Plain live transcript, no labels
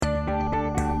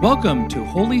Welcome to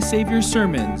Holy Savior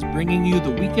Sermons, bringing you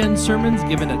the weekend sermons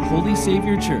given at Holy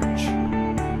Savior Church.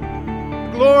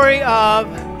 Glory of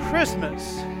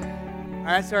Christmas.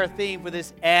 That's our theme for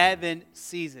this Advent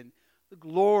season. The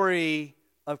glory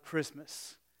of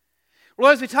Christmas.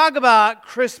 Well, as we talk about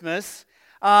Christmas,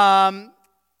 I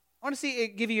want to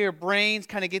give you your brains,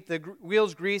 kind of get the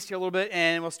wheels greased here a little bit,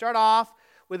 and we'll start off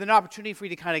with an opportunity for you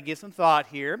to kind of give some thought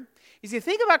here. As you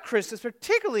think about Christmas,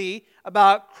 particularly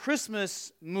about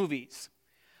Christmas movies.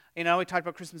 You know, we talked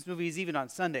about Christmas movies even on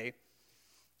Sunday.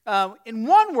 In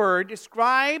one word,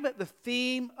 describe the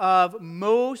theme of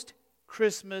most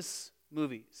Christmas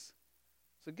movies.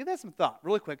 So give that some thought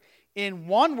really quick. In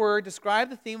one word, describe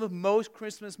the theme of most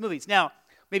Christmas movies. Now,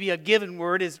 maybe a given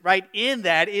word is right in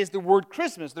that is the word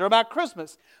Christmas. They're about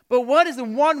Christmas. But what is the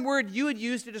one word you would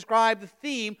use to describe the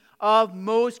theme of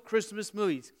most Christmas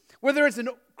movies? Whether it's a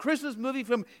Christmas movie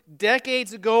from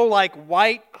decades ago like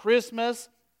White Christmas,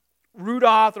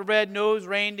 Rudolph the Red-Nosed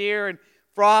Reindeer, and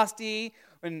Frosty,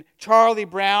 and Charlie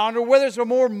Brown, or whether it's a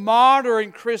more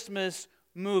modern Christmas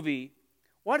movie,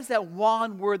 what is that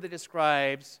one word that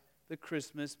describes the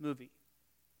Christmas movie?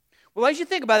 Well, as you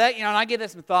think about that, and I gave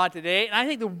that some thought today, and I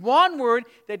think the one word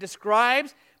that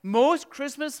describes most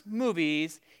Christmas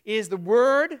movies is the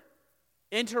word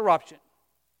interruption.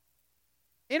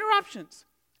 Interruptions.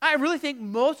 I really think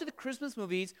most of the Christmas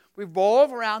movies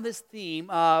revolve around this theme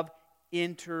of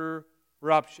interruptions.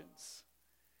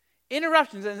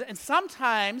 Interruptions, and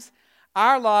sometimes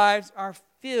our lives are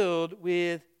filled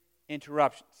with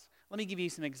interruptions. Let me give you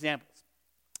some examples.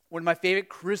 One of my favorite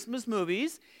Christmas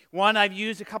movies, one I've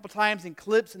used a couple times in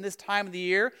clips in this time of the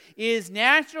year, is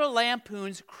National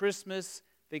Lampoon's Christmas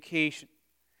Vacation.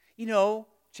 You know,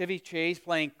 Chevy Chase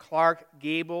playing Clark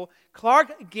Gable.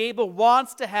 Clark Gable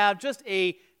wants to have just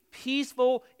a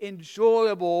peaceful,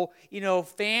 enjoyable,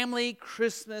 family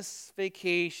Christmas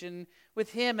vacation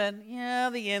with him and,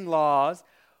 the in-laws.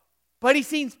 But he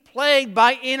seems plagued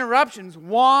by interruptions,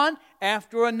 one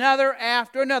after another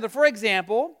after another. For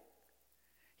example,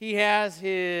 he has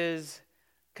his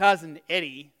cousin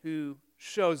Eddie who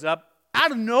shows up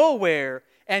out of nowhere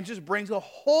and just brings a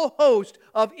whole host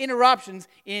of interruptions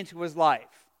into his life.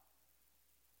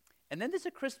 And then there's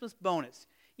a Christmas bonus.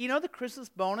 You know the Christmas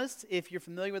bonus, if you're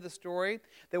familiar with the story,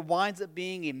 that winds up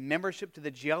being a membership to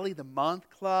the Jelly the Month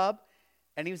Club.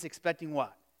 And he was expecting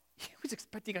what? He was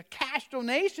expecting a cash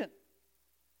donation.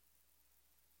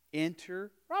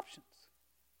 Interruptions.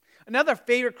 Another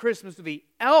favorite Christmas movie,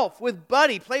 Elf with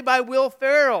Buddy, played by Will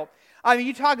Ferrell. I mean,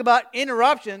 you talk about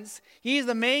interruptions. He's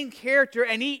the main character,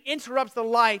 and he interrupts the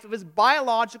life of his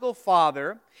biological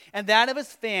father and that of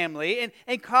his family,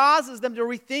 and causes them to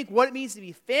rethink what it means to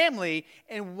be family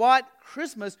and what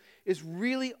Christmas is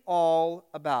really all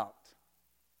about.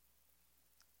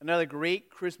 Another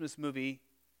great Christmas movie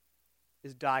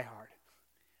is Die Hard.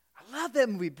 I love that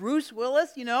movie. Bruce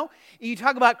Willis, You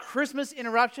talk about Christmas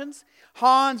interruptions.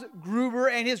 Hans Gruber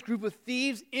and his group of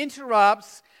thieves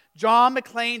interrupts John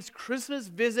McClane's Christmas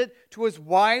visit to his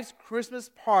wife's Christmas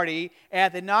party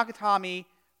at the Nakatomi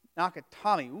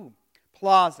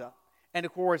Plaza. And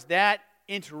of course, that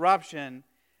interruption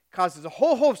causes a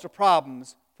whole host of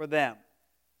problems for them.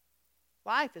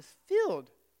 Life is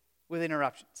filled with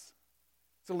interruptions.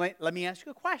 So let me ask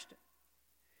you a question.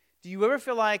 Do you ever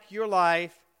feel like your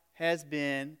life has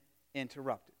been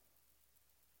interrupted?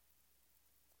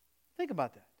 Think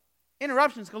about that.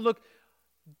 Interruptions can look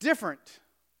different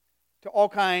to all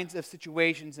kinds of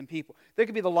situations and people. There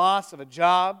could be the loss of a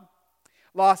job,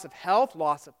 loss of health,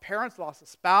 loss of parents, loss of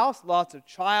spouse, loss of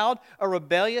child, a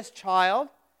rebellious child,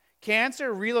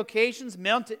 cancer, relocations,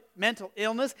 mental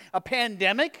illness, a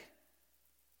pandemic.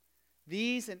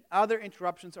 These and other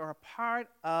interruptions are a part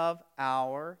of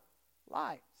our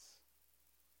lives.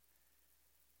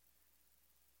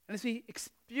 And as we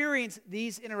experience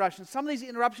these interruptions, some of these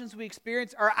interruptions we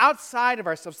experience are outside of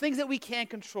ourselves, things that we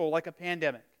can't control, like a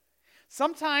pandemic.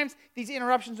 Sometimes these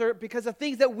interruptions are because of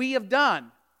things that we have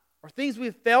done or things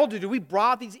we've failed to do. We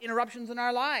brought these interruptions in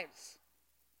our lives.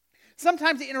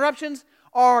 Sometimes the interruptions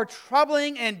are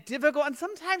troubling and difficult, and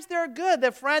sometimes they're good.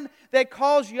 That friend that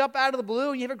calls you up out of the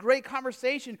blue and you have a great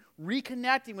conversation,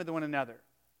 reconnecting with one another.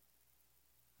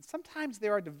 And sometimes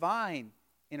there are divine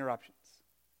interruptions.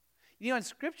 In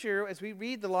Scripture, as we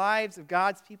read the lives of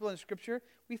God's people in Scripture,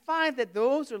 we find that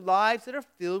those are lives that are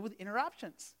filled with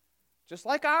interruptions, just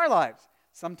like our lives.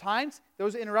 Sometimes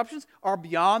those interruptions are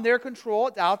beyond their control.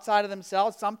 It's outside of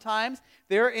themselves. Sometimes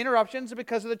their interruptions are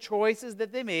because of the choices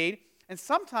that they made, and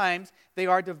sometimes they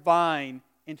are divine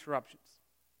interruptions.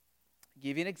 I'll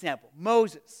give you an example.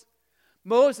 Moses,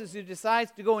 who decides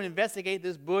to go and investigate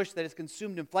this bush that is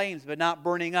consumed in flames but not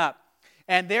burning up.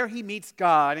 And there he meets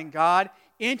God, and God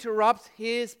interrupts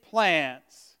his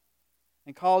plans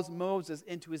and calls Moses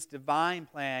into his divine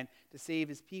plan to save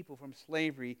his people from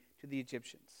slavery to the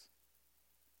Egyptians.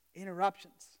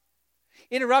 Interruptions.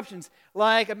 Interruptions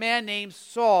like a man named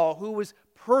Saul who was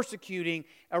persecuting,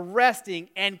 arresting,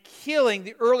 and killing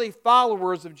the early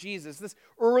followers of Jesus. This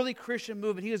early Christian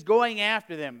movement, he was going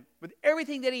after them with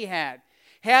everything that he had.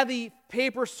 Had the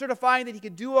paper certifying that he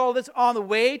could do all this on the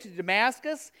way to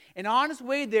Damascus. And on his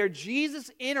way there, Jesus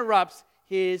interrupts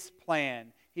his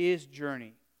plan, his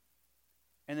journey.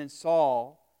 And then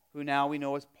Saul, who now we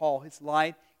know as Paul, his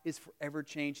life is forever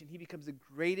changed. And he becomes the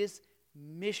greatest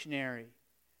missionary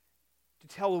to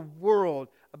tell the world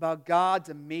about God's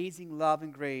amazing love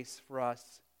and grace for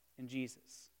us in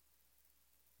Jesus.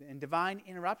 And divine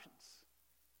interruptions,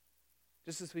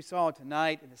 just as we saw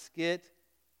tonight in the skit,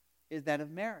 is that of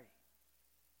Mary.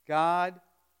 God's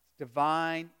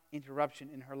divine interruption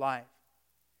in her life.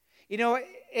 You know,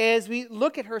 as we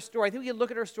look at her story, I think we can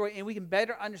look at her story and we can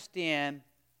better understand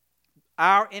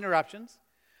our interruptions.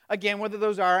 Again, whether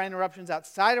those are interruptions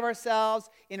outside of ourselves,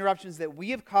 interruptions that we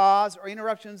have caused, or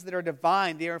interruptions that are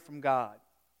divine, they are from God.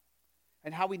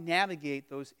 And how we navigate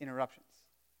those interruptions.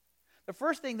 The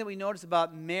first thing that we notice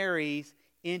about Mary's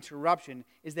interruption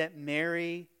is that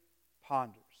Mary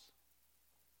ponders.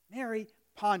 Mary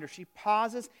ponders. She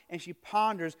pauses and she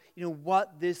ponders,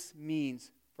 what this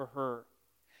means for her.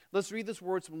 Let's read this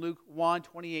words from Luke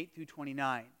 1:28 through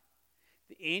 29.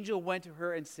 The angel went to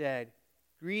her and said,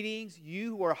 "Greetings,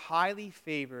 you who are highly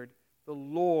favored, the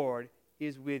Lord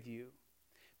is with you."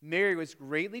 Mary was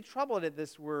greatly troubled at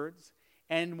these words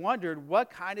and wondered what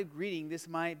kind of greeting this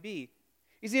might be.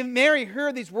 You see, Mary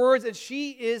heard these words and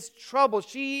she is troubled.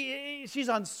 She's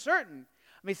uncertain.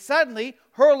 Suddenly,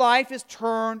 her life is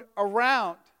turned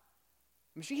around.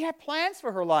 She had plans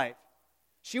for her life.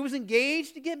 She was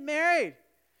engaged to get married.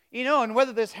 And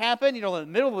whether this happened, in the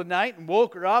middle of the night and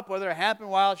woke her up, whether it happened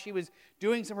while she was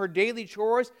doing some of her daily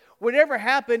chores, whatever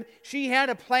happened, she had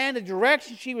a plan, the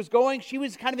direction she was going. She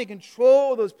was kind of in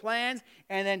control of those plans.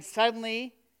 And then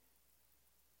suddenly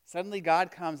God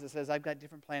comes and says, "I've got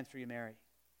different plans for you, Mary."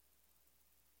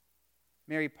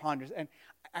 Mary ponders. And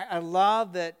I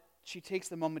love that she takes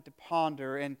the moment to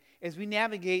ponder. And as we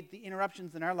navigate the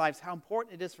interruptions in our lives, how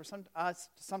important it is for us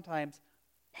to sometimes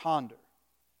ponder.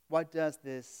 What does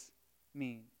this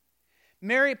mean?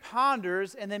 Mary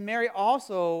ponders, and then Mary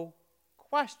also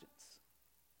questions.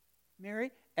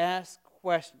 Mary asks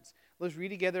questions. Let's read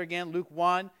together again Luke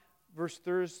 1, verse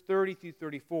 30 through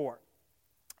 34.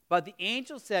 But the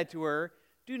angel said to her,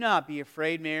 "Do not be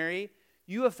afraid, Mary.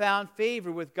 You have found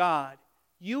favor with God.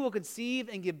 You will conceive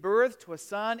and give birth to a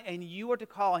son, and you are to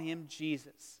call him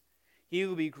Jesus. He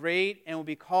will be great and will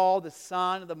be called the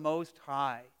Son of the Most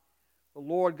High. The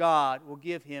Lord God will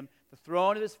give him the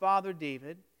throne of his father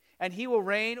David, and he will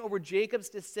reign over Jacob's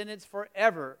descendants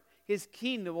forever. His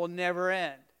kingdom will never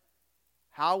end."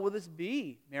 "How will this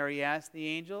be?" Mary asked the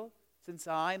angel, "since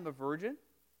I am a virgin?"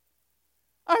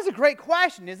 That's a great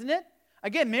question, isn't it?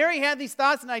 Again, Mary had these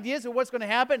thoughts and ideas of what's going to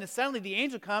happen, and suddenly the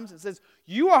angel comes and says,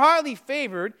 "You are highly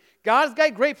favored. God's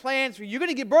got great plans for you. You're going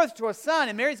to give birth to a son."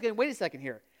 And Mary's going, "Wait a second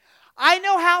here. I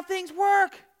know how things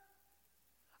work.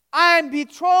 I'm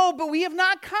betrothed, but we have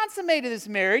not consummated this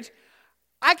marriage.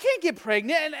 I can't get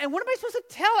pregnant. And what am I supposed to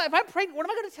tell? If I'm pregnant, what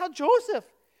am I going to tell Joseph?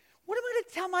 What am I going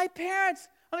to tell my parents?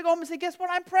 I'm going to go home and say, 'Guess what?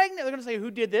 I'm pregnant.' They're going to say, 'Who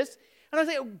did this?' And I'm going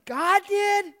to say, 'Oh, God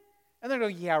did?' And they're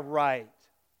going to go, 'Yeah, right.'"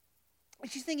 And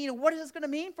she's thinking, what is this going to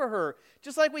mean for her?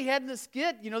 Just like we had in the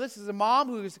skit, this is a mom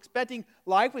who was expecting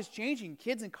life was changing,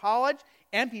 kids in college,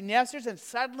 empty nesters, and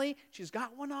suddenly she's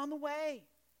got one on the way.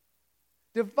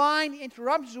 Divine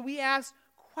interruptions. We ask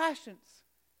questions.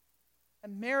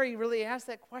 And Mary really asked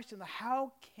that question,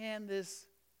 how can this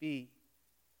be?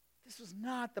 This was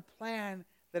not the plan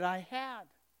that I had.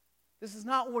 This is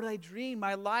not what I dreamed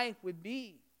my life would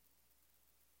be.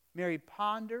 Mary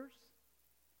ponders.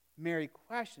 Mary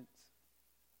questions.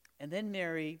 And then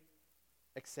Mary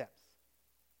accepts.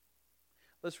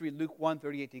 Let's read Luke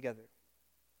 1:38 together.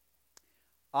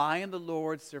 "I am the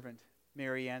Lord's servant,"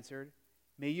 Mary answered.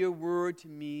 "May your word to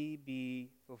me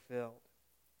be fulfilled."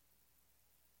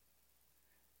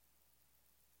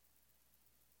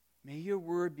 May your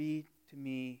word be to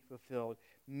me fulfilled.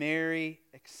 Mary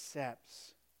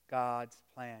accepts God's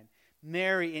plan.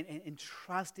 Mary, in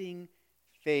trusting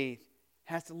faith,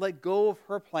 has to let go of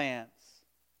her plans.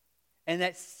 And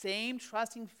that same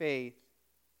trusting faith,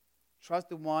 trust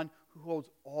the one who holds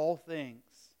all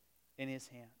things in his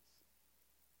hands.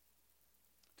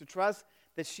 To trust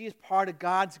that she is part of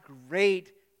God's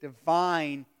great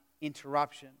divine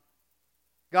interruption.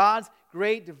 God's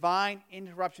great divine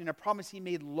interruption, a promise he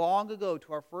made long ago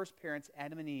to our first parents,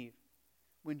 Adam and Eve,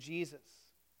 when Jesus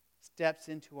steps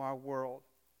into our world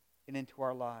and into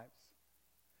our lives.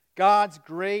 God's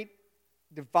great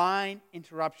divine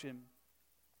interruption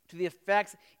to the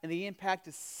effects and the impact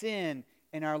of sin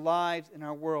in our lives, in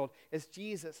our world, as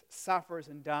Jesus suffers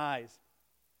and dies.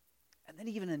 And then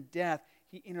even in death,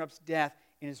 he interrupts death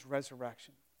in his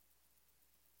resurrection.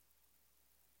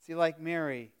 See, like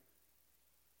Mary,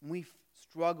 when we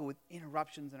struggle with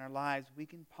interruptions in our lives, we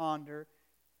can ponder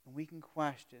and we can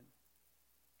question.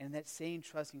 And in that same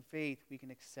trusting faith, we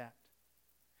can accept.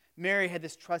 Mary had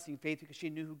this trusting faith because she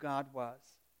knew who God was.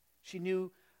 She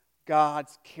knew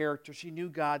God's character. She knew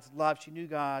God's love. She knew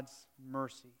God's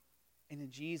mercy. And in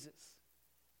Jesus,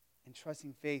 in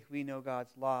trusting faith, we know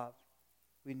God's love.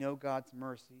 We know God's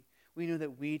mercy. We know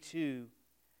that we too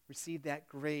receive that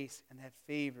grace and that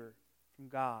favor from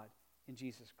God in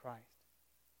Jesus Christ.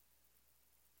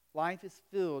 Life is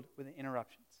filled with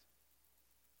interruptions.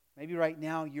 Maybe right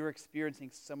now you're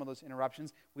experiencing some of those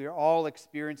interruptions. We are all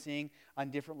experiencing on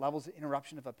different levels the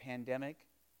interruption of a pandemic.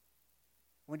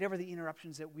 Whatever the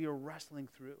interruptions that we are wrestling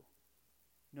through,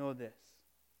 know this.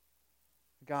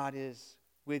 God is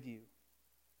with you.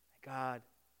 God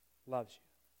loves you.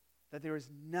 That there is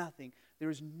nothing, there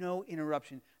is no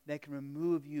interruption that can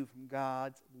remove you from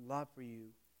God's love for you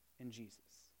in Jesus.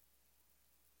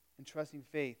 In trusting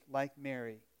faith, like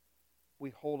Mary, we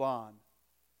hold on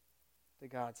to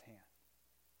God's hand.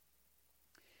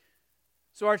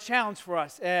 So our challenge for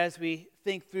us as we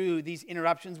think through these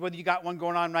interruptions, whether you got one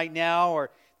going on right now or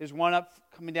there's one up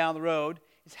coming down the road,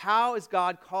 is how is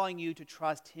God calling you to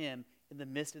trust him in the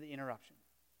midst of the interruption?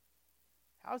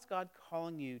 How is God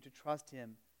calling you to trust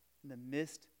him in the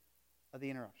midst of the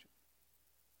interruption?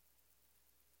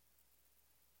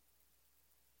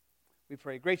 We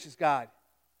pray, gracious God,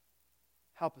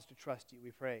 help us to trust you,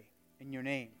 we pray. In your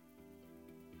name,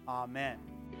 amen.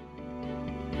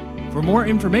 For more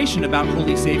information about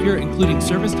Holy Savior, including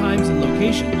service times and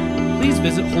location, please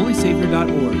visit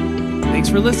holysavior.org. Thanks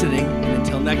for listening, and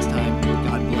until next time,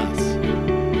 God bless.